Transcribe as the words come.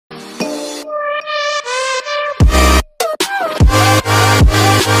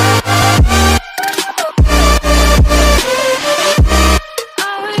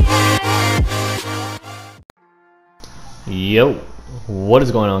Yo, what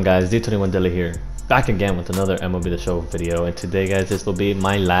is going on, guys? D21Deli here, back again with another MLB The Show video. And today, guys, this will be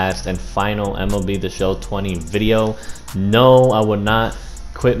my last and final MLB The Show 20 video. No, I will not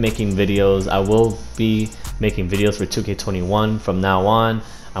quit making videos. I will be making videos for 2K21 from now on.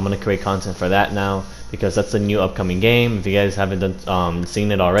 I'm gonna create content for that now because that's the new upcoming game. If you guys haven't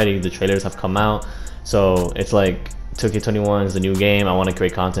seen it already, the trailers have come out, so it's like 2K21 is the new game. I want to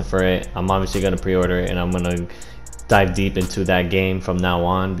create content for it. I'm obviously gonna pre-order it, and I'm gonna dive deep into that game from now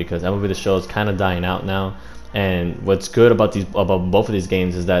on because MLB The Show is kind of dying out now. And what's good about both of these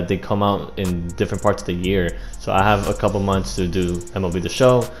games is that they come out in different parts of the year. So I have a couple months to do MLB The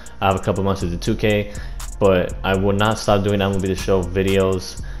Show. I have a couple months to do 2K, but I will not stop doing MLB The Show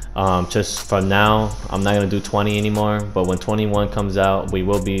videos. Just for now, I'm not gonna do 20 anymore. But when 21 comes out, we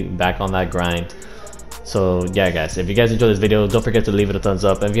will be back on that grind. So yeah, guys, if you guys enjoyed this video, don't forget to leave it a thumbs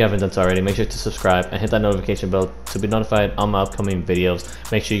up. And if you haven't done so already, make sure to subscribe and hit that notification bell to be notified on my upcoming videos.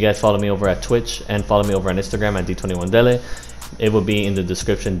 Make sure you guys follow me over at Twitch and follow me over on Instagram at D21Dele. It will be in the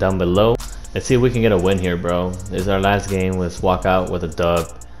description down below. Let's see if we can get a win here, bro. This is our last game. Let's walk out with a dub.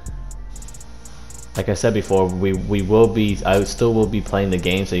 Like I said before, I still will be playing the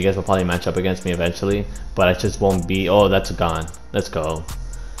game, so you guys will probably match up against me eventually, but I just won't be. Oh, that's gone. Let's go.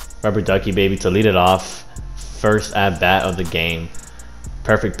 Rubber Ducky, baby, to lead it off. First at bat of the game.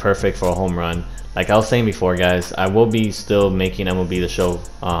 Perfect for a home run. Like I was saying before, guys, I will be still making MLB The Show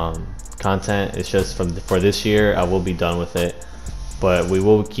content. It's just for this year, I will be done with it. But we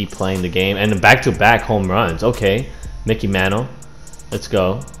will keep playing the game. And back-to-back home runs. Okay, Mickey Mantle. Let's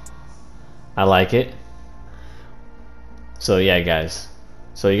go. I like it. So yeah, guys.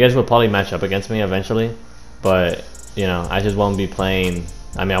 So you guys will probably match up against me eventually. But, you know, I just won't be playing.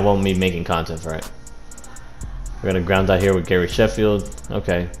 I mean, I won't be making content for it. We're gonna ground out here with Gary Sheffield.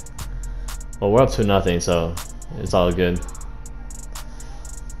 Okay. Well, we're up to nothing, so it's all good.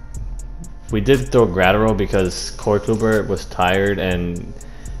 We did throw Graterol because Corey Kluber was tired, and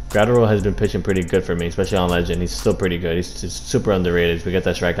Graterol has been pitching pretty good for me, especially on Legend. He's still pretty good. He's just super underrated. We get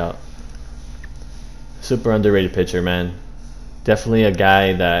that strikeout. Super underrated pitcher, man. Definitely a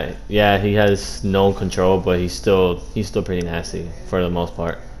guy that, yeah, he has no control, but he's still pretty nasty for the most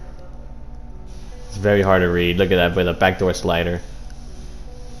part. It's very hard to read. Look at that with a backdoor slider.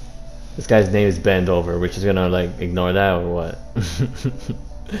 This guy's name is Bend Over. We're just gonna like ignore that or what?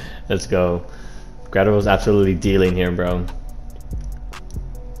 Let's go. Graterol's absolutely dealing here, bro.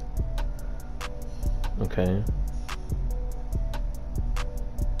 Okay.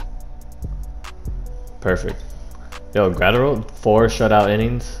 Perfect. Yo, Graterol, 4 shutout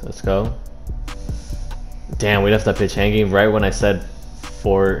innings. Let's go. Damn, we left that pitch hanging right when I said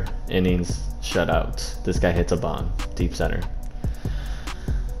 4 innings shutout. This guy hits a bomb. Deep center.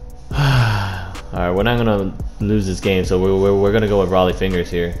 Alright, we're not going to lose this game, so we're going to go with Raleigh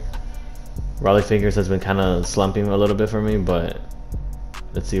Fingers here. Raleigh Fingers has been kind of slumping a little bit for me, but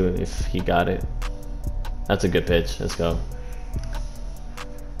let's see if he got it. That's a good pitch. Let's go.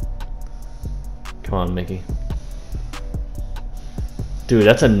 Come on, Mickey. Dude,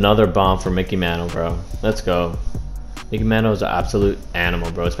 that's another bomb for Mickey Mantle, bro. Let's go. Mickey Mantle is an absolute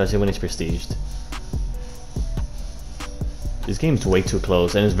animal, bro, especially when he's prestiged. This game's way too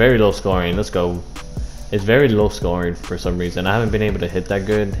close, and it's very low scoring. Let's go. It's very low scoring for some reason. I haven't been able to hit that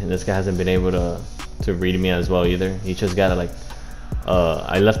good, and this guy hasn't been able to read me as well either. He just got like,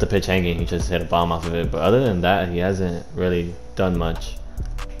 I left the pitch hanging. He just hit a bomb off of it, but other than that, he hasn't really done much.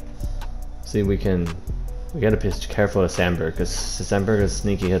 See if we gotta be careful of Sandberg, because Sandberg is a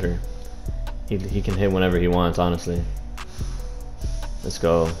sneaky hitter. He can hit whenever he wants, honestly. Let's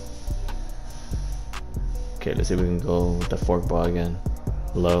go. Okay, let's see if we can go with the fork ball again.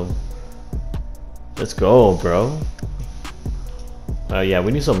 Low. Let's go, bro. Yeah,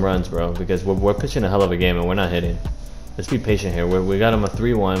 we need some runs, bro, because we're pitching a hell of a game and we're not hitting. Let's be patient here. We got him a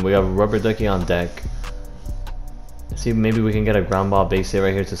 3-1. We have Rubber Ducky on deck. Let's see if maybe we can get a ground ball base hit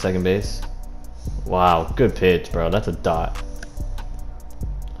right here to second base. Wow, good pitch, bro. That's a dot.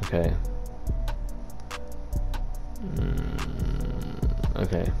 Okay.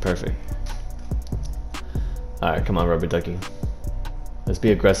 Okay, perfect. Alright, come on, Rubber Ducky. Let's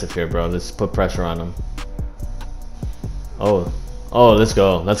be aggressive here, bro. Let's put pressure on him. Oh, let's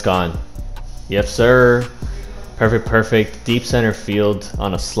go. That's gone. Yes, sir. Perfect. Deep center field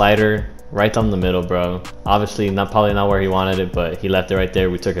on a slider. Right down the middle, bro. Obviously, probably not where he wanted it, but he left it right there.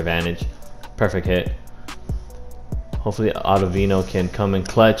 We took advantage. Perfect hit. Hopefully Ottavino can come in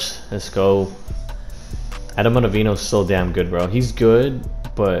clutch. Let's go. Adam Ottavino's so damn good, bro. He's good,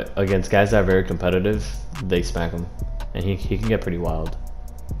 but against guys that are very competitive, they smack him. And he can get pretty wild.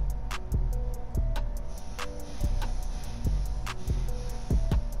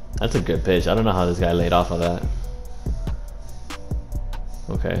 That's a good pitch. I don't know how this guy laid off of that.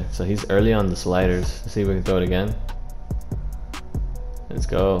 Okay, so he's early on the sliders. Let's see if we can throw it again. Let's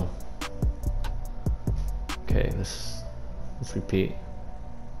go. Okay, let's repeat.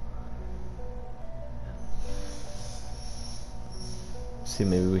 See,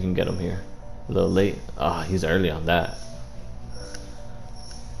 maybe we can get him here. A little late. Ah, he's early on that.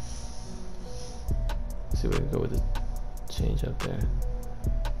 Let's see if we can go with the change up there.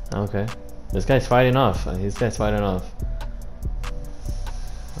 Okay, this guy's fighting off. This guy's fighting off.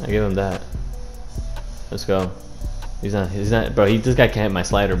 I give him that. Let's go. He's not, bro. This guy can't hit my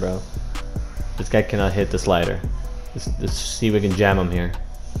slider, bro. This guy cannot hit the slider. Let's see if we can jam him here.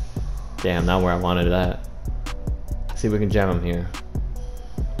 Damn, not where I wanted that. Let's see if we can jam him here.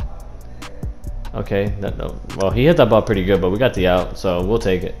 Okay, well, he hit that ball pretty good, but we got the out, so we'll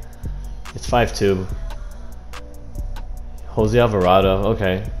take it. It's 5-2. Jose Alvarado.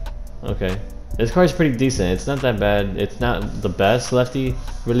 Okay, okay. This card's pretty decent. It's not that bad. It's not the best lefty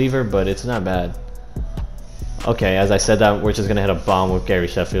reliever, but it's not bad. Okay, as I said that, we're just gonna hit a bomb with Gary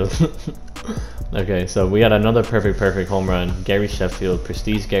Sheffield. Okay, so we got another perfect home run. Gary Sheffield,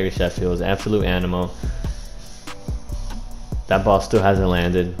 Prestige Gary Sheffield is absolute animal. That ball still hasn't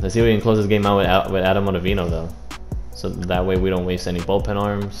landed. Let's see if we can close this game out with Adam Ottavino though. So that way we don't waste any bullpen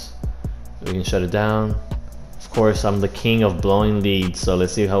arms. We can shut it down. Of course, I'm the king of blowing leads, so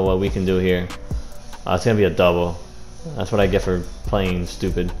let's see what we can do here. It's gonna be a double. That's what I get for playing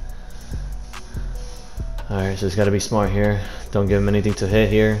stupid. Alright, so just gotta be smart here. Don't give him anything to hit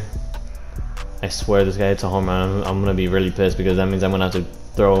here. I swear this guy hits a home run. I'm gonna be really pissed because that means I'm gonna have to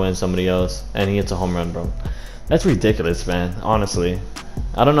throw in somebody else. And he hits a home run, bro. That's ridiculous, man. Honestly.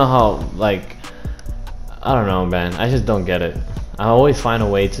 I don't know how, like... I don't know, man. I just don't get it. I always find a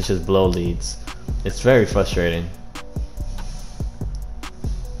way to just blow leads. It's very frustrating.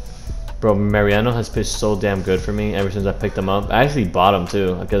 Bro, Mariano has pitched so damn good for me ever since I picked him up. I actually bought him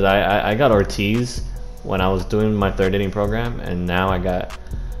too, because I got Ortiz when I was doing my third inning program, and now I got,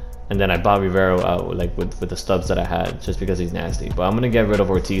 and then I bought Rivero out like with the stubs that I had, just because he's nasty. But I'm gonna get rid of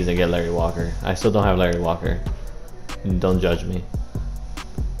Ortiz and get Larry Walker. I still don't have Larry Walker. Don't judge me.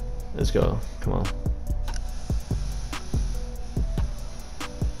 Let's go. Come on.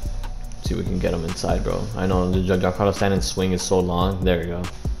 See if we can get him inside, bro. I know the Giancarlo Stanton's swing is so long. There we go.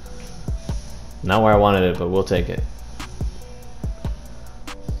 Not where I wanted it, but we'll take it.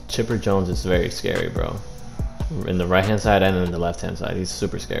 Chipper Jones is very scary, bro. In the right hand side and in the left hand side, he's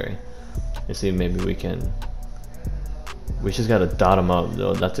super scary. Let's see if maybe we can. We just gotta dot him up,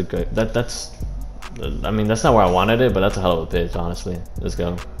 though. That's a good. That's. I mean, that's not where I wanted it, but that's a hell of a pitch, honestly. Let's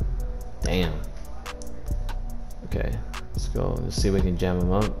go. Damn. Okay, let's go. Let's see if we can jam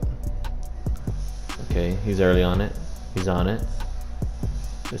him up. Okay, he's early on it. He's on it.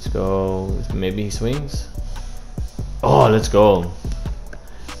 Let's go. Maybe he swings. Oh, let's go.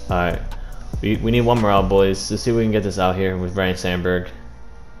 Alright. We need one more out, boys. Let's see if we can get this out here with Ryne Sandberg.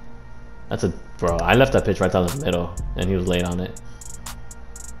 That's a... Bro, I left that pitch right down the middle, and he was late on it.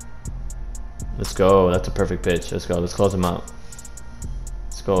 Let's go. That's a perfect pitch. Let's go. Let's close him out.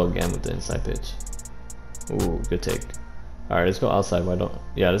 Let's go again with the inside pitch. Ooh, good take. Alright, let's go outside. Why don't...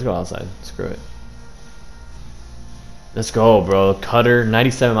 Yeah, let's go outside. Screw it. Let's go, bro. Cutter,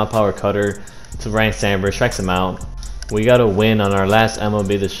 97 mile power cutter to Ryne Sandberg, strikes him out. We got a win on our last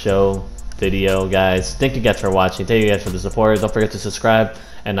MLB The Show video, guys. Thank you guys for watching. Thank you guys for the support. Don't forget to subscribe,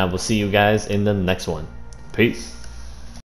 and I will see you guys in the next one. Peace.